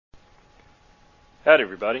Howdy,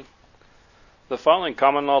 everybody. The following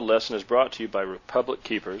common law lesson is brought to you by Republic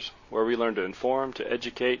Keepers, where we learn to inform, to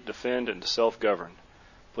educate, defend, and to self-govern.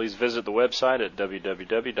 Please visit the website at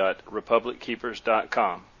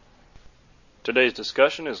www.republickeepers.com. Today's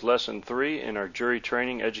discussion is Lesson 3 in our Jury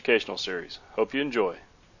Training Educational Series. Hope you enjoy.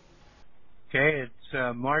 Okay, it's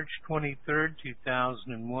March 23rd,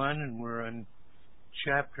 2001, and we're on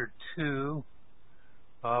Chapter 2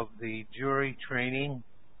 of the Jury Training,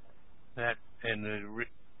 and the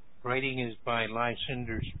writing is by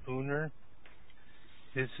Lysander Spooner.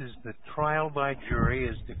 This is the trial by jury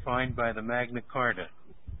as defined by the Magna Carta.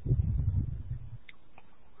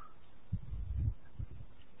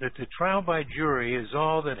 That the trial by jury is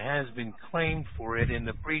all that has been claimed for it in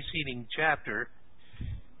the preceding chapter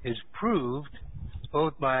is proved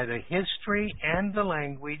both by the history and the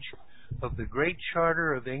language of the Great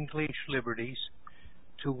Charter of English Liberties,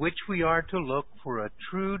 to which we are to look for a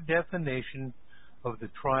true definition of the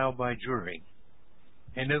trial by jury,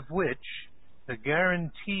 and of which the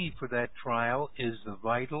guarantee for that trial is the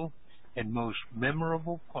vital and most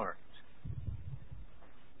memorable part.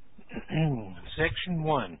 Section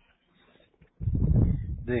 1.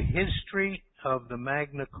 The history of the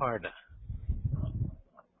Magna Carta.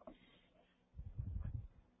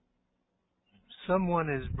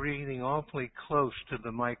 Someone is breathing awfully close to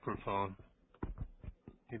the microphone.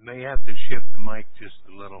 You may have to shift the mic just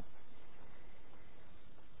a little.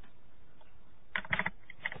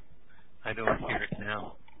 I don't hear it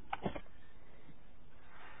now.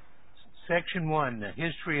 Section 1, the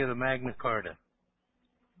history of the Magna Carta.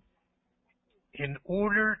 In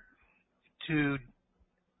order to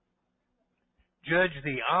judge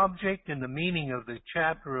the object and the meaning of the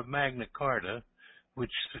chapter of Magna Carta,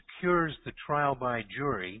 which secures the trial by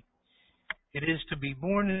jury, it is to be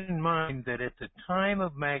borne in mind that at the time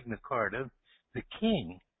of Magna Carta, the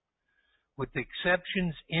king, with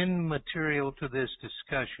exceptions immaterial to this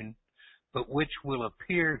discussion, but which will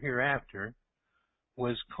appear hereafter,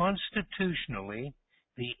 was constitutionally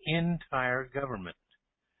the entire government,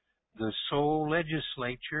 the sole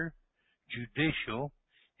legislature, judicial,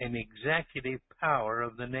 and executive power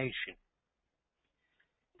of the nation.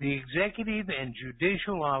 The executive and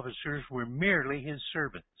judicial officers were merely his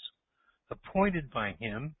servants, appointed by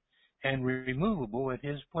him and removable at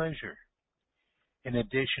his pleasure. In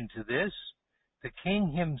addition to this, the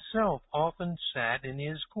king himself often sat in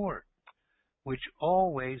his court, which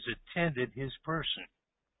always attended his person.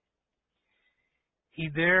 He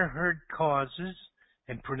there heard causes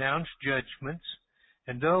and pronounced judgments,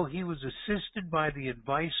 and though he was assisted by the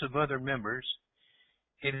advice of other members,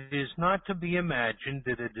 it is not to be imagined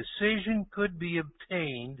that a decision could be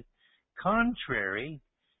obtained contrary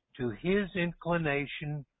to his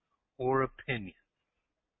inclination or opinion.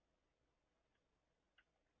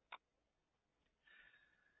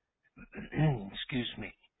 Excuse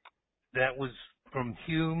me. That was from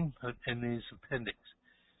Hume in his appendix.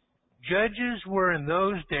 Judges were in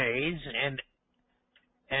those days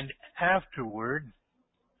and afterward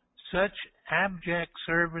such abject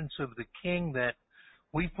servants of the king that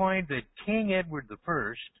we find that King Edward I,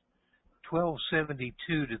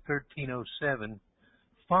 1272 to 1307,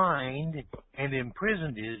 fined and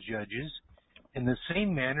imprisoned his judges in the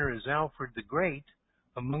same manner as Alfred the Great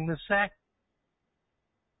among the Saxons.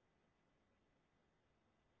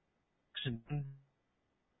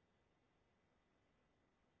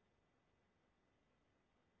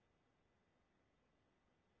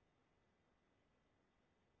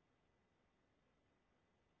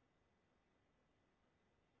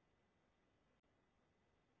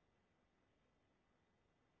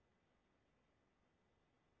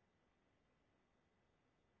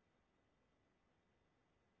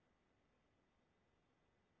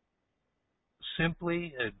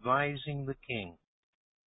 Simply advising the king,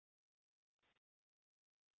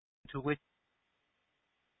 to which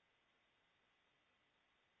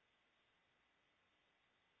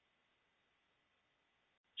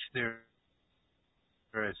their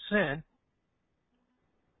assent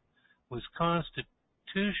was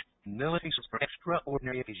constitutional military for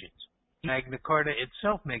extraordinary occasions. Magna Carta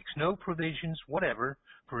itself makes no provisions whatever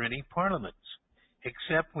for any parliaments,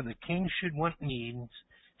 except when the king should want means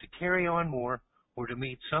to carry on war or to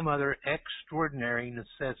meet some other extraordinary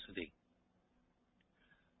necessity.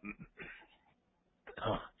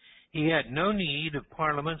 He had no need of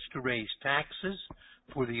parliaments to raise taxes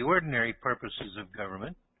for the ordinary purposes of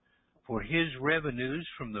government, for his revenues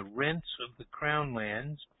from the rents of the crown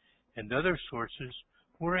lands and other sources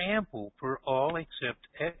were ample for all except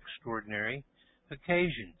extraordinary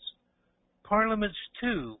occasions. Parliaments,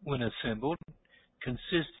 too, when assembled,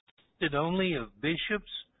 consisted only of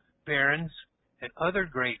bishops, barons, and other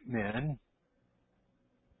great men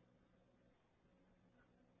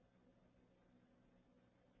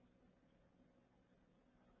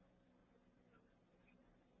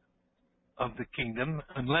of the kingdom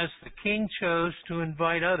unless the king chose to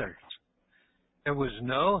invite others. There was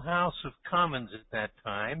no House of Commons at that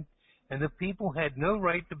time, and the people had no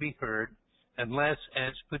right to be heard unless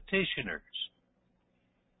as petitioners.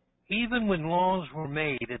 Even when laws were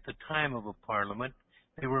made at the time of a parliament,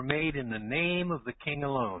 they were made in the name of the king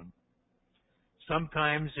alone.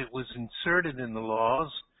 Sometimes it was inserted in the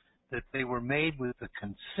laws that they were made with the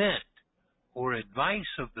consent or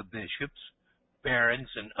advice of the bishops, barons,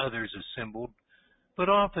 and others assembled, but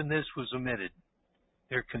often this was omitted.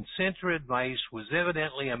 Their consent or advice was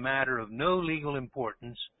evidently a matter of no legal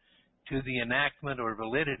importance to the enactment or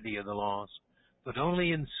validity of the laws, but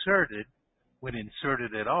only inserted, when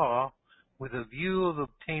inserted at all, with a view of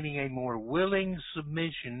obtaining a more willing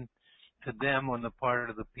submission to them on the part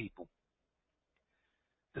of the people.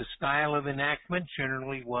 The style of enactment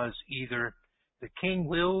generally was either the king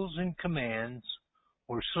wills and commands,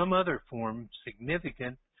 or some other form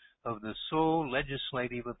significant of the sole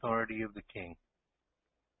legislative authority of the king.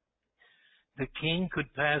 The king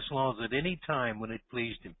could pass laws at any time when it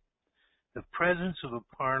pleased him. The presence of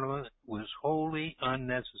a parliament was wholly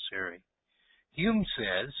unnecessary. Hume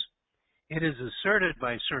says, "It is asserted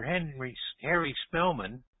by Sir Harry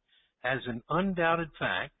Spelman as an undoubted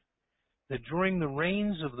fact that during the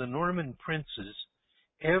reigns of the Norman princes,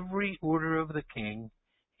 every order of the king,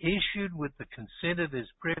 issued with the consent of his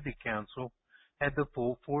privy council, had the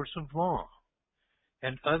full force of law,"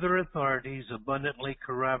 and other authorities abundantly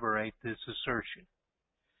corroborate this assertion.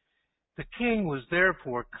 The king was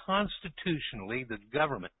therefore constitutionally the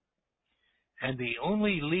government, and the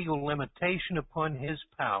only legal limitation upon his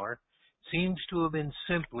power seems to have been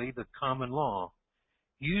simply the common law,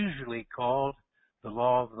 usually called the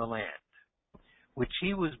law of the land, which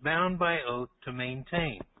he was bound by oath to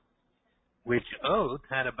maintain, which oath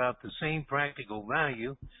had about the same practical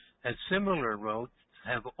value as similar oaths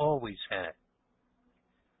have always had.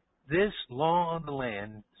 This law of the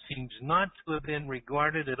land seems not to have been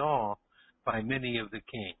regarded at all by many of the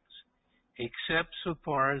kings, except so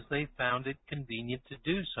far as they found it convenient to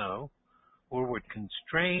do so, or were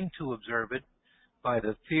constrained to observe it by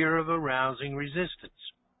the fear of arousing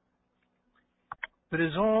resistance. But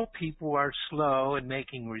as all people are slow in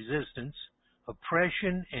making resistance,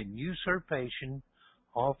 oppression and usurpation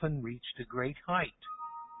often reached a great height.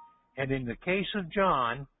 And in the case of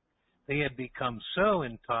John, they had become so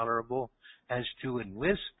intolerable as to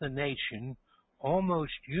enlist the nation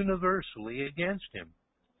almost universally against him,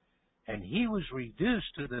 and he was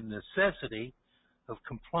reduced to the necessity of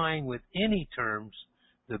complying with any terms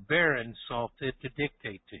the barons saw fit to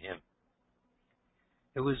dictate to him.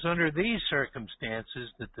 It was under these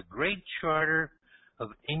circumstances that the Great Charter of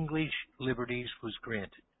English Liberties was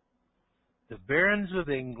granted. The barons of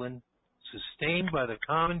England, sustained by the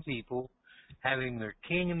common people, having their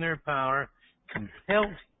king in their power,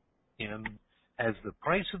 compelled him, as the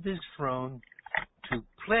price of his throne, to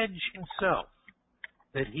pledge himself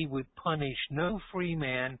that he would punish no free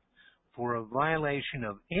man for a violation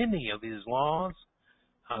of any of his laws,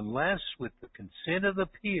 unless with the consent of the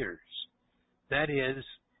peers, that is,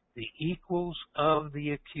 the equals of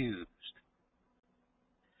the accused.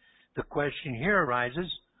 The question here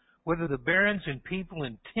arises whether the barons and people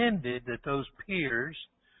intended that those peers,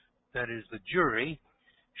 that is, the jury,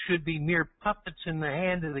 should be mere puppets in the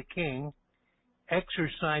hand of the king,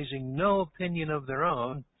 exercising no opinion of their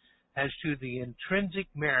own as to the intrinsic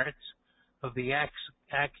merits of the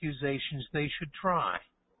accusations they should try,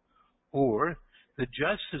 or the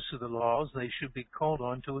justice of the laws they should be called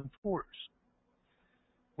on to enforce.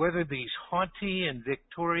 Whether these haughty and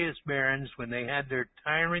victorious barons, when they had their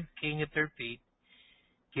tyrant king at their feet,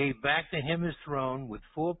 gave back to him his throne with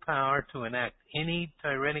full power to enact any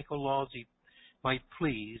tyrannical laws he might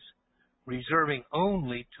please, reserving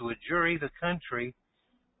only to a jury the country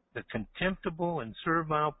the contemptible and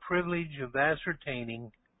servile privilege of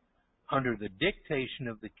ascertaining, under the dictation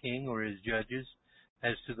of the king or his judges,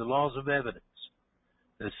 as to the laws of evidence,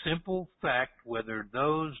 the simple fact whether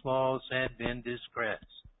those laws had been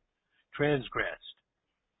transgressed.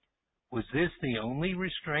 Was this the only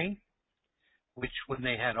restraint which, when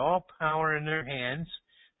they had all power in their hands,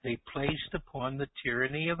 they placed upon the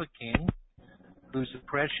tyranny of a king, whose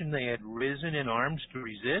oppression they had risen in arms to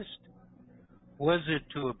resist? Was it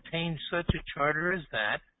to obtain such a charter as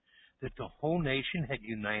that the whole nation had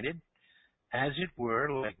united, as it were,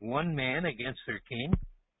 like one man against their king?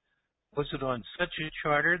 Was it on such a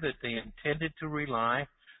charter that they intended to rely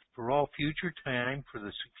for all future time for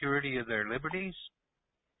the security of their liberties?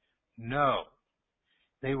 No.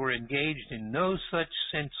 They were engaged in no such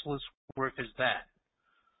senseless work as that.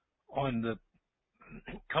 On the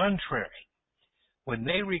contrary, when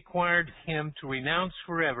they required him to renounce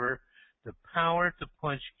forever the power to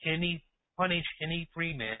punish any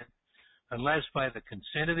free man, unless by the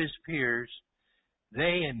consent of his peers,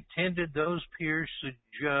 they intended those peers to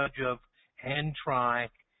judge of and try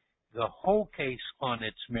the whole case on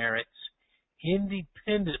its merits,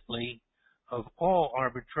 independently of all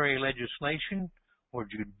arbitrary legislation or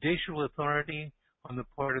judicial authority on the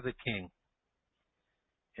part of the king.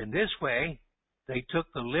 In this way, they took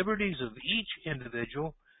the liberties of each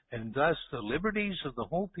individual and thus the liberties of the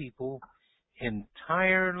whole people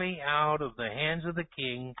entirely out of the hands of the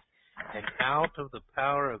king and out of the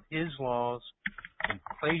power of his laws, and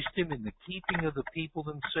placed him in the keeping of the people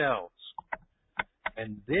themselves.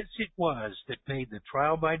 And this it was that made the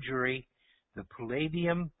trial by jury the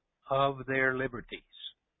palladium of their liberties.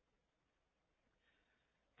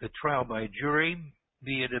 The trial by jury,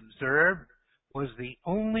 be it observed, was the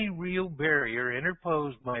only real barrier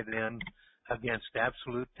interposed by them against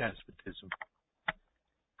absolute despotism.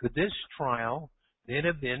 Could this trial then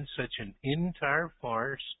have been such an entire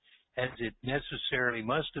farce as it necessarily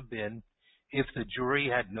must have been if the jury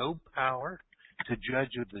had no power to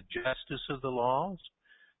judge of the justice of the laws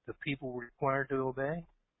the people were required to obey?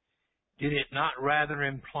 Did it not rather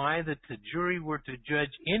imply that the jury were to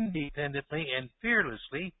judge independently and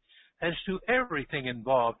fearlessly as to everything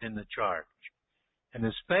involved in the charge, and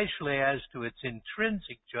especially as to its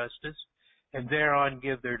intrinsic justice, and thereon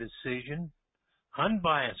give their decision,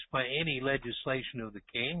 unbiased by any legislation of the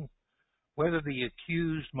king, whether the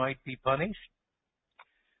accused might be punished?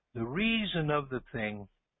 The reason of the thing,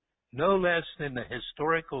 no less than the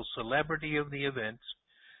historical celebrity of the events,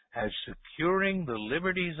 as securing the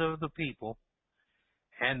liberties of the people,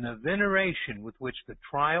 and the veneration with which the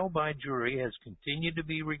trial by jury has continued to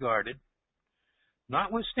be regarded,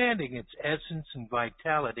 notwithstanding its essence and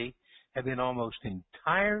vitality have been almost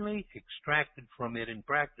entirely extracted from it in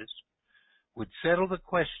practice, would settle the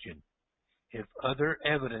question if other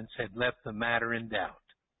evidence had left the matter in doubt.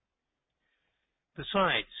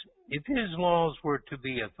 Besides, if his laws were to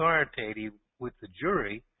be authoritative with the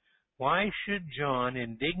jury, why should John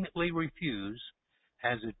indignantly refuse,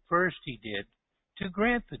 as at first he did, to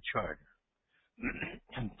grant the charter,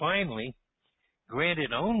 and finally grant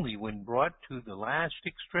it only when brought to the last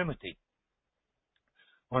extremity,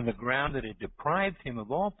 on the ground that it deprived him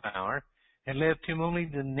of all power and left him only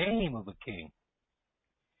the name of a king?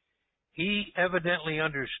 He evidently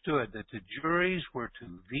understood that the juries were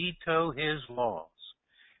to veto his laws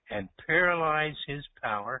and paralyze his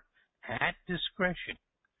power at discretion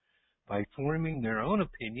by forming their own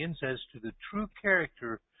opinions as to the true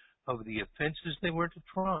character of the offenses they were to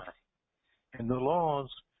try and the laws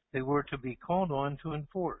they were to be called on to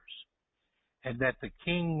enforce, and that the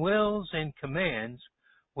king wills and commands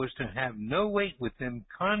was to have no weight with them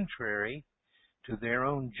contrary to their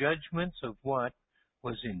own judgments of what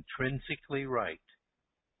was intrinsically right.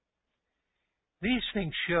 These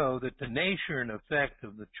things show that the nature and effect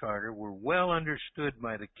of the charter were well understood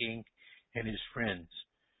by the king and his friends,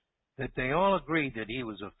 that they all agreed that he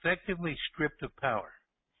was effectively stripped of power.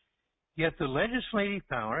 Yet the legislative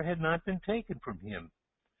power had not been taken from him,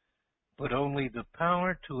 but only the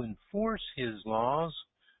power to enforce his laws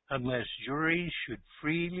unless juries should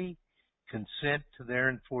freely consent to their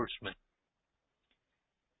enforcement.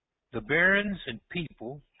 The barons and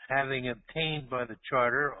people, having obtained by the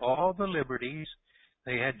charter all the liberties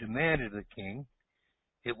they had demanded of the king,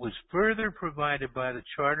 it was further provided by the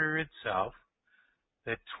charter itself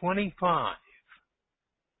that 25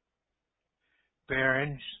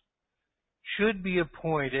 barons should be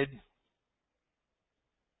appointed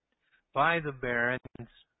by the barons,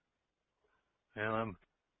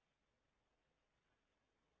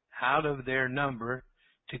 out of their number,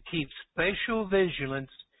 to keep special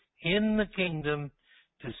vigilance in the kingdom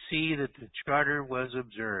to see that the charter was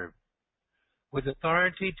observed, with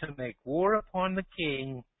authority to make war upon the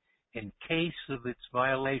king in case of its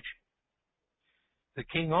violation. The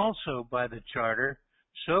king also, by the charter,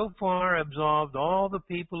 so far absolved all the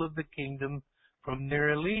people of the kingdom from their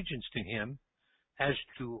allegiance to him as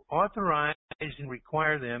to authorize and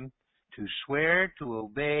require them to swear to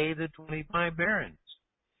obey the 25 barons,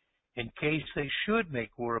 in case they should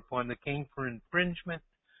make war upon the king for infringement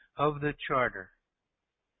of the charter.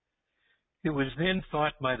 It was then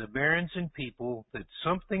thought by the barons and people that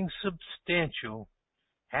something substantial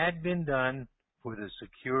had been done for the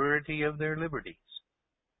security of their liberties.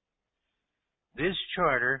 This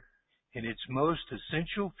charter in its most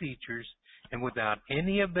essential features and without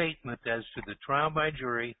any abatement as to the trial by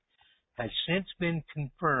jury, has since been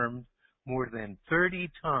confirmed more than 30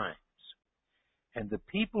 times. And the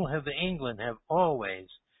people of England have always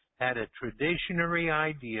had a traditionary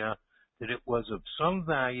idea that it was of some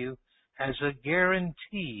value as a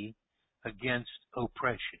guarantee against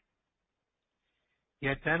oppression.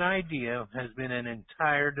 Yet that idea has been an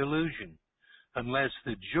entire delusion, unless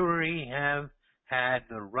the jury have had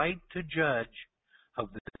the right to judge of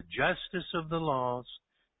the justice of the laws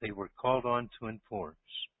they were called on to enforce.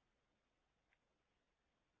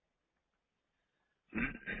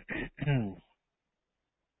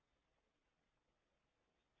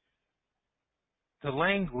 The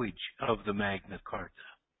language of the Magna Carta.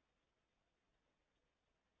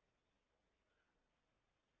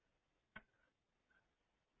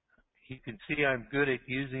 You can see I'm good at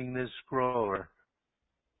using this scroller.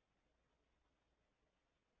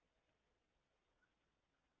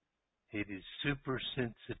 It is super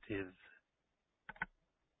sensitive.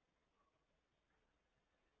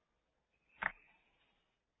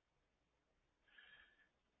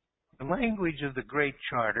 The language of the Great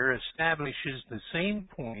Charter establishes the same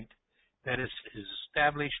point that is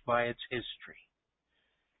established by its history.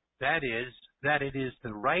 That is, that it is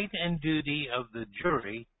the right and duty of the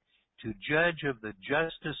jury to judge of the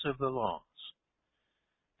justice of the laws.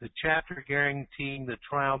 The chapter guaranteeing the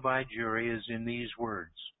trial by jury is in these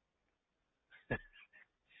words.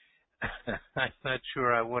 I'm not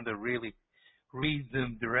sure I want to really read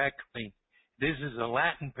them directly. This is a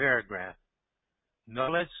Latin paragraph.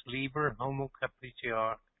 Nullis liber homo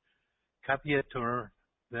capiatur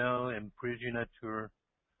vel imprisonatur.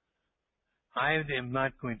 I am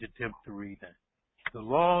not going to attempt to read that. The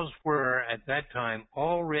laws were, at that time,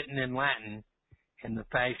 all written in Latin in the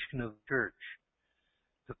fashion of the Church.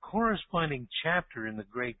 The corresponding chapter in the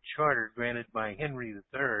Great Charter granted by Henry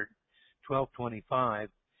III, 1225,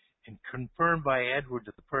 and confirmed by Edward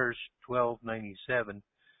I, 1297,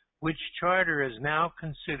 which charter is now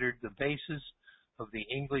considered the basis of the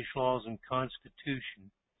English laws and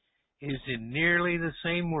Constitution, is in nearly the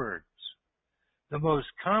same words. The most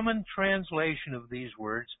common translation of these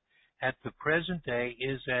words at the present day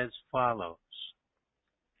is as follows.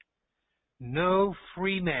 No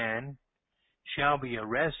free man shall be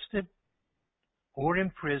arrested or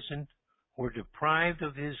imprisoned or deprived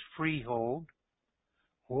of his freehold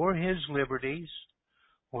or his liberties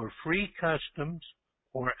or free customs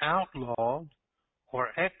or outlawed or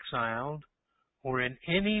exiled or in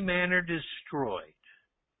any manner destroyed.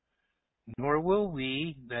 Nor will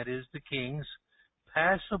we, that is the kings,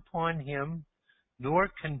 pass upon him nor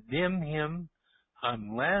condemn him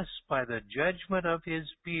unless by the judgment of his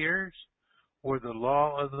peers or the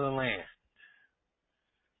law of the land.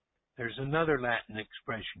 There's another Latin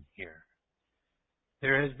expression here.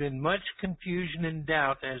 There has been much confusion and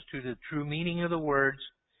doubt as to the true meaning of the words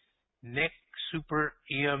nec super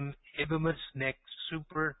eam ibimus, nec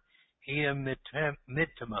super eam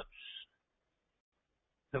mittimus.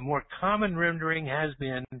 The more common rendering has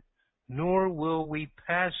been, nor will we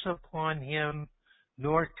pass upon him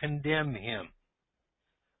nor condemn him.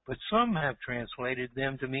 But some have translated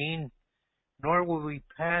them to mean, nor will we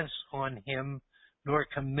pass on him nor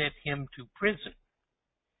commit him to prison.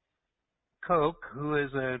 Coke, who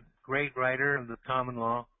is a great writer of the common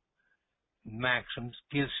law maxims,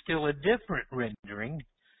 gives still a different rendering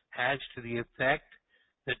as to the effect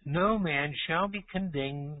that no man shall be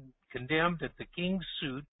condemned at the king's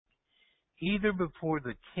suit, either before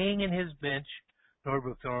the king and his bench, nor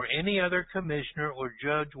before any other commissioner or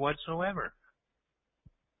judge whatsoever.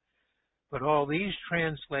 But all these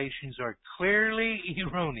translations are clearly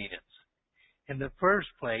erroneous. In the first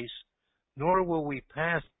place, nor will we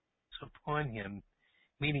pass upon him,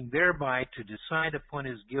 meaning thereby to decide upon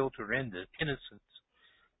his guilt or innocence,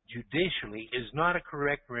 judicially is not a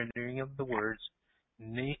correct rendering of the words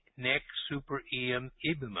nec super eam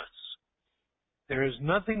ibimus. There is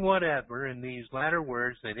nothing whatever in these latter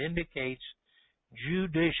words that indicates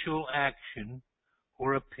judicial action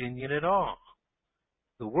or opinion at all.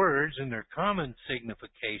 The words, in their common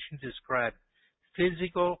signification, describe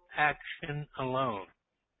physical action alone.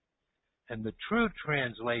 And the true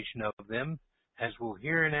translation of them, as will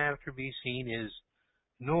hereinafter be seen, is,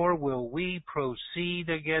 nor will we proceed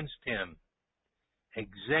against him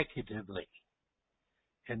executively.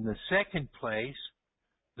 In the second place,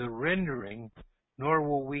 the rendering, nor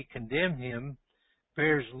will we condemn him,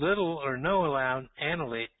 bears little or no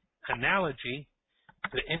analogy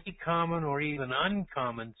to any common or even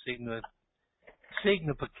uncommon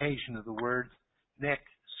signification of the words nec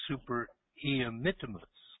super eam mittimus.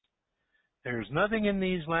 There is nothing in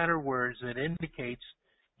these latter words that indicates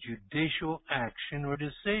judicial action or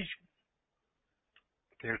decision.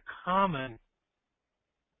 Their common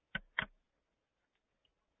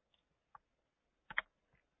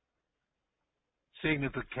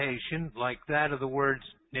signification, like that of the words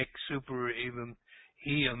nec super eum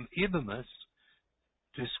ibimus,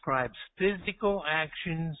 describes physical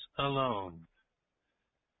actions alone.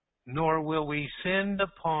 Nor will we send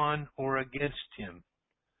upon or against him,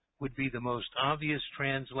 would be the most obvious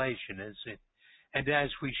translation, and as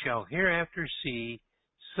we shall hereafter see,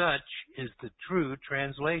 such is the true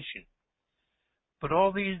translation. But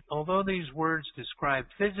although these words describe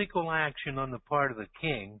physical action on the part of the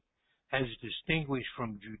king, as distinguished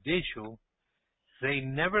from judicial, they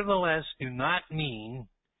nevertheless do not mean,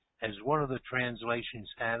 as one of the translations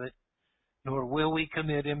have it, nor will we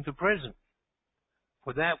commit him to prison.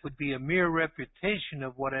 For that would be a mere repetition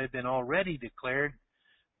of what had been already declared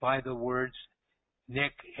by the words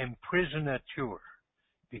nec imprisonatur,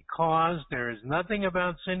 because there is nothing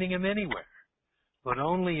about sending him anywhere, but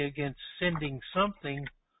only against sending something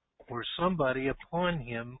or somebody upon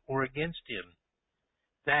him or against him.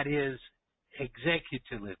 That is,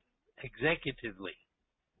 executively.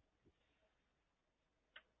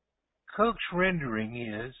 Koch's rendering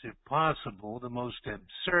is, if possible, the most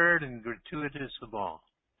absurd and gratuitous of all.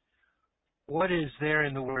 What is there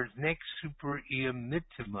in the words nec super eum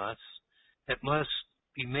mittimus that must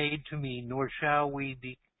be made to mean, nor shall we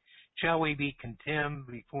be contemned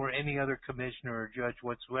before any other commissioner or judge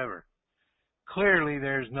whatsoever? Clearly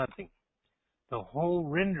there is nothing. The whole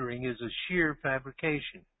rendering is a sheer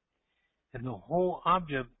fabrication, and the whole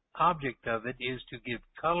object of it is to give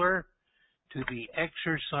color to the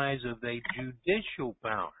exercise of a judicial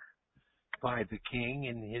power by the king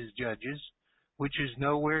and his judges, which is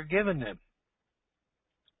nowhere given them.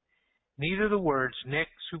 Neither the words nec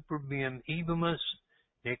super eum ibimus,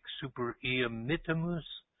 nec super eum mittimus,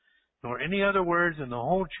 nor any other words in the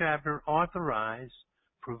whole chapter authorize,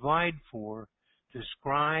 provide for,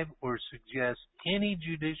 describe, or suggest any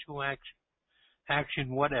judicial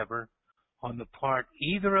action whatever on the part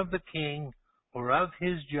either of the king or of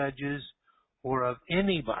his judges or of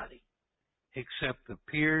anybody except the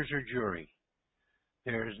peers or jury.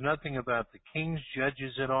 There is nothing about the king's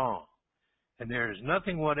judges at all, and there is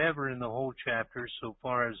nothing whatever in the whole chapter so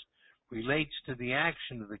far as relates to the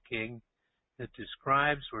action of the king that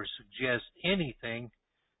describes or suggests anything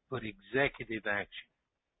but executive action.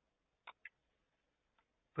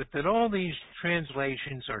 But that all these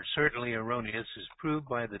translations are certainly erroneous is proved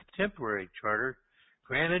by the temporary charter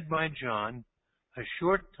granted by John a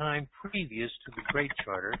short time previous to the Great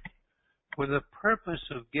Charter for the purpose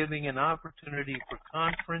of giving an opportunity for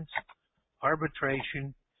conference,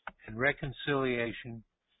 arbitration, and reconciliation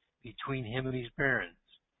between him and his barons.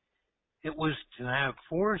 It was to have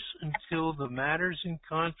force until the matters in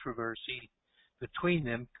controversy between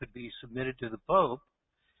them could be submitted to the Pope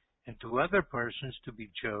and to other persons to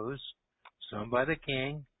be chose, some by the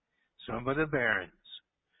king, some by the barons.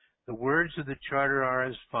 The words of the charter are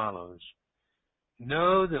as follows: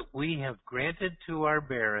 Know that we have granted to our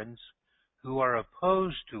barons who are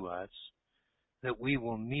opposed to us that we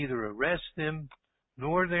will neither arrest them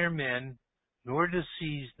nor their men, nor to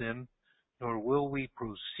seize them, nor will we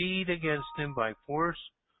proceed against them by force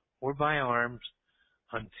or by arms,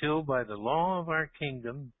 until by the law of our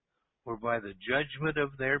kingdom or by the judgment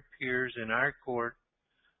of their peers in our court,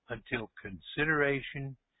 until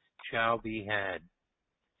consideration shall be had.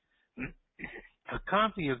 A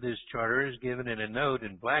copy of this charter is given in a note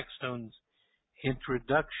in Blackstone's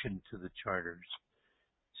Introduction to the Charters.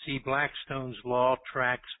 See Blackstone's Law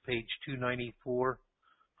Tracts, page 294,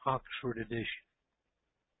 Oxford edition.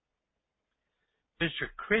 Mr.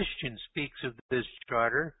 Christian speaks of this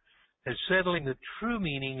charter as settling the true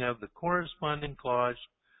meaning of the corresponding clause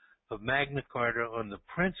of Magna Carta on the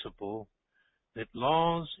principle that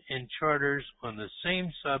laws and charters on the same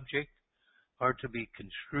subject are to be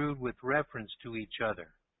construed with reference to each other.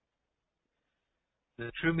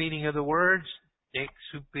 The true meaning of the words nec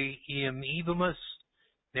super eum ibimus,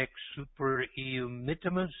 nec super eum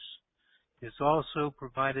mittimus is also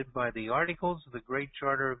provided by the Articles of the Great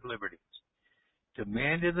Charter of Liberties,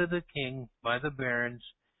 demanded of the king by the barons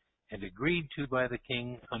and agreed to by the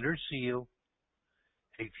king under seal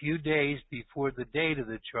a few days before the date of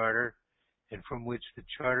the charter and from which the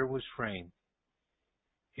charter was framed.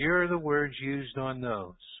 Here are the words used on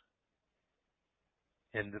those.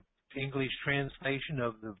 And the English translation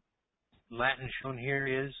of the Latin shown here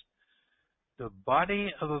is, the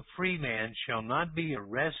body of a free man shall not be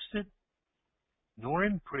arrested, nor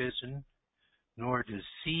imprisoned, nor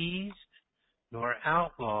seized, nor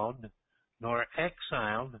outlawed, nor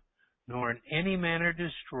exiled, nor in any manner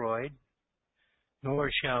destroyed, nor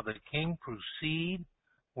shall the king proceed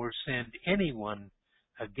or send anyone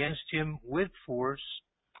against him with force,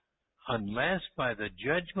 unless by the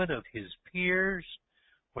judgment of his peers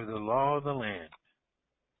or the law of the land.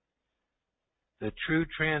 The true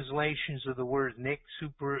translations of the word nec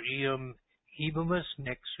super eum habemus,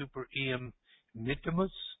 nec super eum mittimus,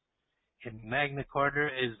 in Magna Carta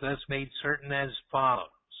is thus made certain as follows: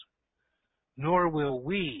 nor will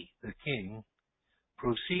we, the king,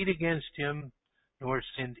 proceed against him, nor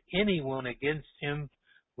send anyone against him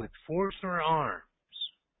with force or arms.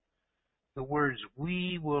 The words,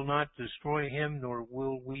 we will not destroy him, nor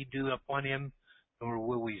will we do upon him, nor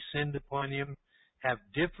will we send upon him, have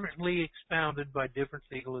differently expounded by different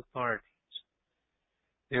legal authorities.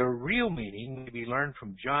 Their real meaning may be learned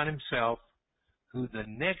from John himself, who the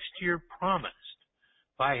next year promised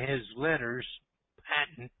by his letters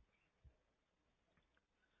patent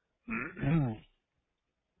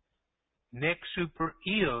nec super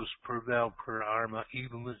eos per vel per arma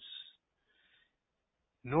evimus,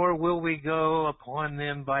 nor will we go upon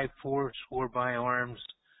them by force or by arms,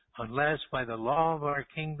 unless by the law of our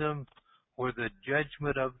kingdom or the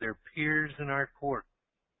judgment of their peers in our court.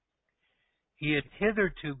 He had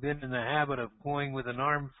hitherto been in the habit of going with an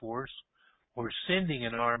armed force or sending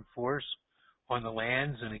an armed force on the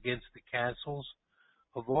lands and against the castles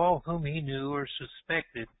of all whom he knew or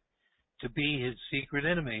suspected to be his secret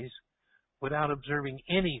enemies, without observing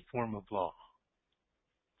any form of law.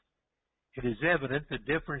 It is evident the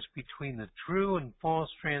difference between the true and false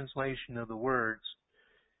translation of the words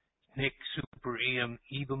nec super eum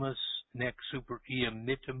ebimus, nec super eum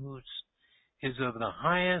mittimus is of the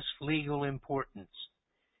highest legal importance,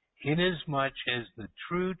 inasmuch as the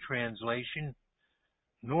true translation,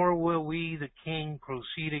 nor will we the king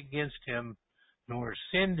proceed against him, nor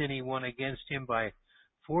send anyone against him by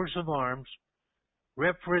force of arms,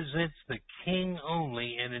 represents the king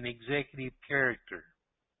only in an executive character,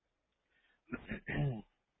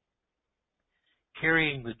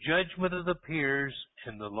 carrying the judgment of the peers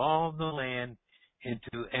and the law of the land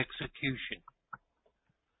into execution.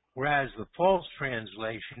 Whereas the false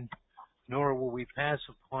translation, nor will we pass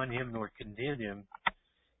upon him nor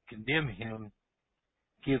condemn him,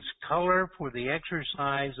 gives color for the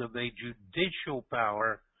exercise of a judicial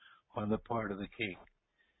power on the part of the king,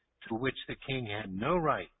 to which the king had no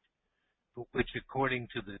right, but which according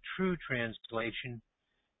to the true translation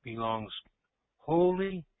belongs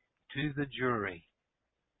wholly to the jury.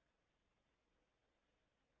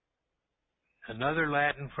 Another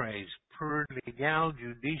Latin phrase, per legale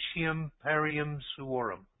judicium parium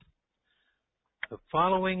suorum. The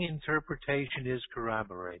following interpretation is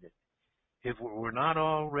corroborated, if it were not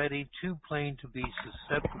already too plain to be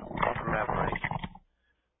susceptible of corroboration,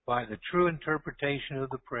 by the true interpretation of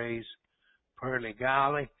the phrase per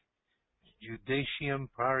legale judicium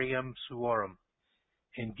parium suorum.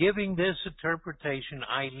 In giving this interpretation,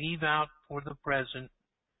 I leave out for the present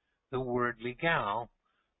the word legale,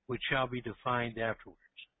 which shall be defined afterwards.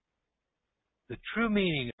 The true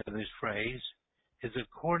meaning of this phrase is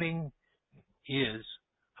according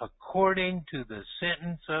to the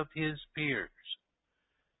sentence of his peers.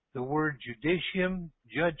 The word judicium,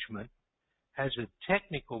 judgment, has a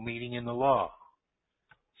technical meaning in the law,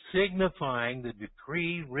 signifying the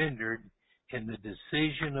decree rendered in the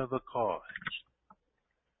decision of a cause.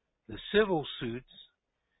 In civil suits,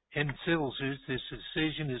 this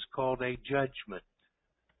decision is called a judgment.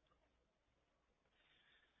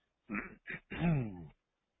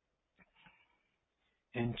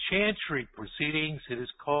 In chancery proceedings, it is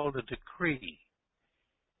called a decree.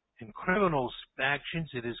 In criminal actions,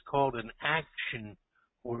 it is called an action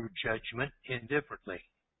or judgment indifferently.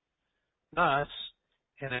 Thus,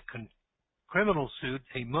 in a criminal suit,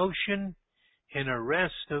 a motion in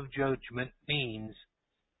arrest of judgment means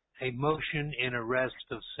a motion in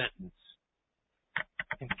arrest of sentence.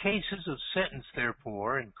 In cases of sentence,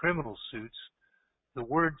 therefore, in criminal suits, the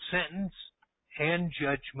word sentence and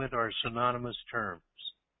judgment are synonymous terms.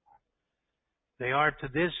 They are to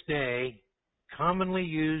this day commonly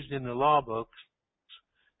used in the law books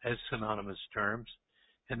as synonymous terms,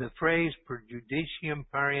 and the phrase per judicium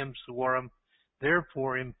parium suorum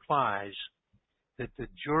therefore implies that the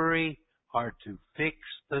jury are to fix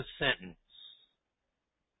the sentence.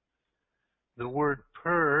 The word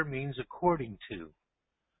per means according to.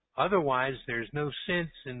 Otherwise, there is no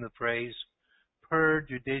sense in the phrase per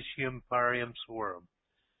judicium parium suorum.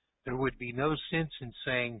 There would be no sense in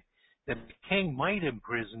saying that the king might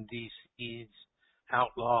imprison DCs,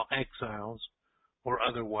 outlaw exiles, or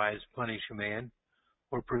otherwise punish a man,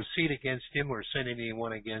 or proceed against him or send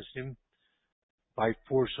anyone against him, by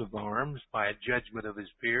force of arms, by a judgment of his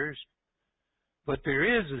peers. But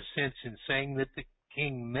there is a sense in saying that the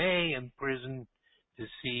king may imprison,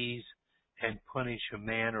 seize, and punish a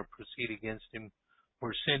man or proceed against him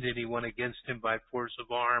or send anyone against him by force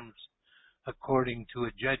of arms according to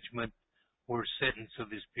a judgment or sentence of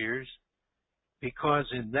his peers, because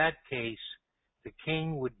in that case the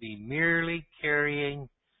king would be merely carrying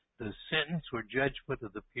the sentence or judgment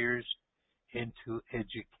of the peers into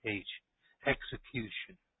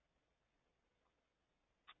execution.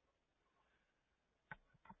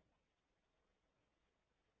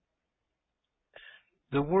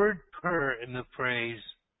 The word per in the phrase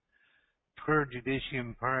per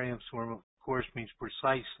judicium parium suum, of course, means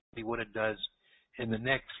precisely what it does in the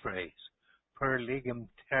next phrase, per legem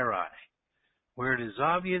terrae, where it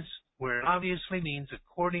obviously means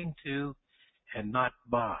according to and not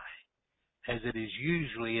by, as it is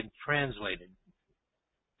usually translated.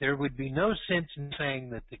 There would be no sense in saying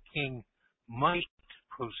that the king might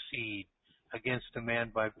proceed against a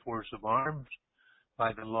man by force of arms,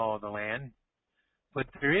 by the law of the land, but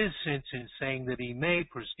there is sense in saying that he may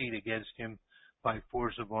proceed against him by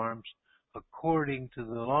force of arms according to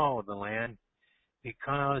the law of the land,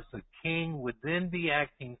 because the king would then be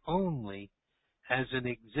acting only as an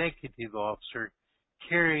executive officer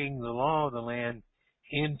carrying the law of the land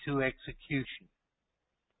into execution.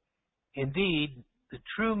 Indeed, the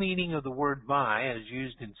true meaning of the word by, as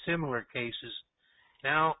used in similar cases,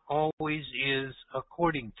 now always is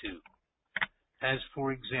according to. As,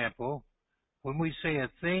 for example, when we say a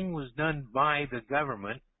thing was done by the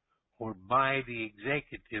government or by the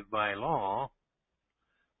executive by law,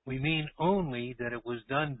 we mean only that it was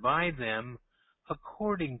done by them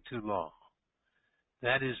according to law.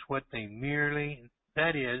 That is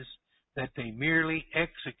that they merely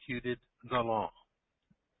executed the law.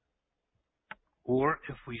 Or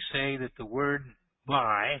if we say that the word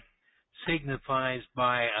by signifies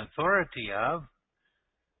by authority of,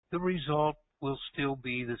 the result will still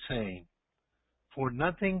be the same. For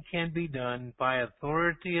nothing can be done by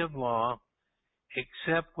authority of law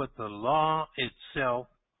except what the law itself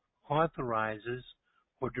authorizes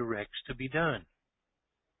or directs to be done.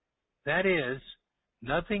 That is,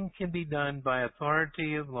 nothing can be done by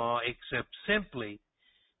authority of law except simply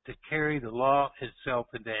to carry the law itself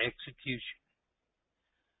into execution.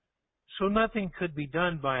 So nothing could be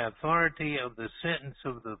done by authority of the sentence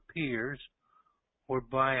of the peers or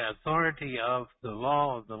by authority of the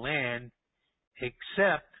law of the land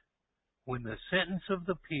except when the sentence of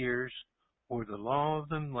the peers or the law of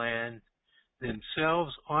the land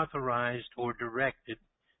themselves authorized or directed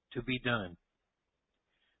to be done.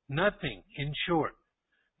 Nothing, in short,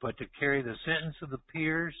 but to carry the sentence of the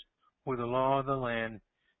peers or the law of the land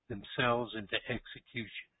themselves into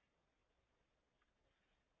execution.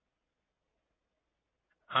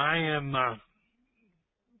 I am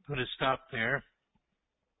going to stop there.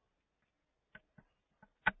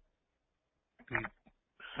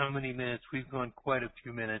 How many minutes? We've gone quite a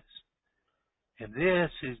few minutes. And this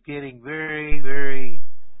is getting very, very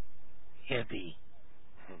heavy.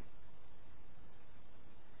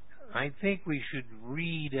 I think we should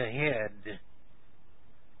read ahead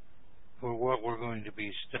for what we're going to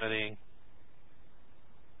be studying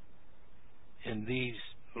in these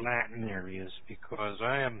Latin areas, because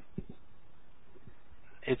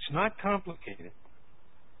it's not complicated.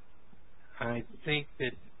 I think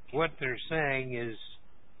that what they're saying is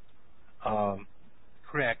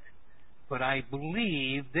correct, but I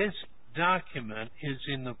believe this document is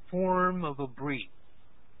in the form of a brief.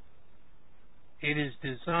 It is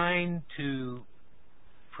designed to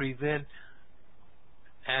prevent,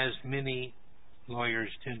 as many lawyers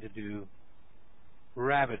tend to do,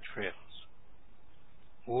 rabbit trails.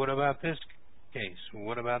 What about this case?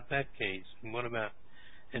 What about that case?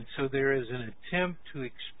 And so there is an attempt to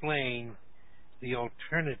explain the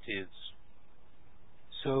alternatives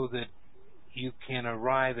so that you can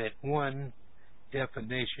arrive at one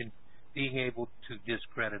definition, being able to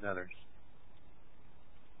discredit others.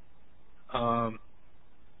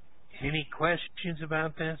 Any questions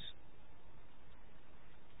about this?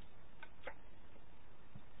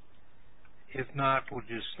 If not, we'll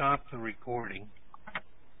just stop the recording.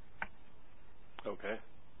 Okay.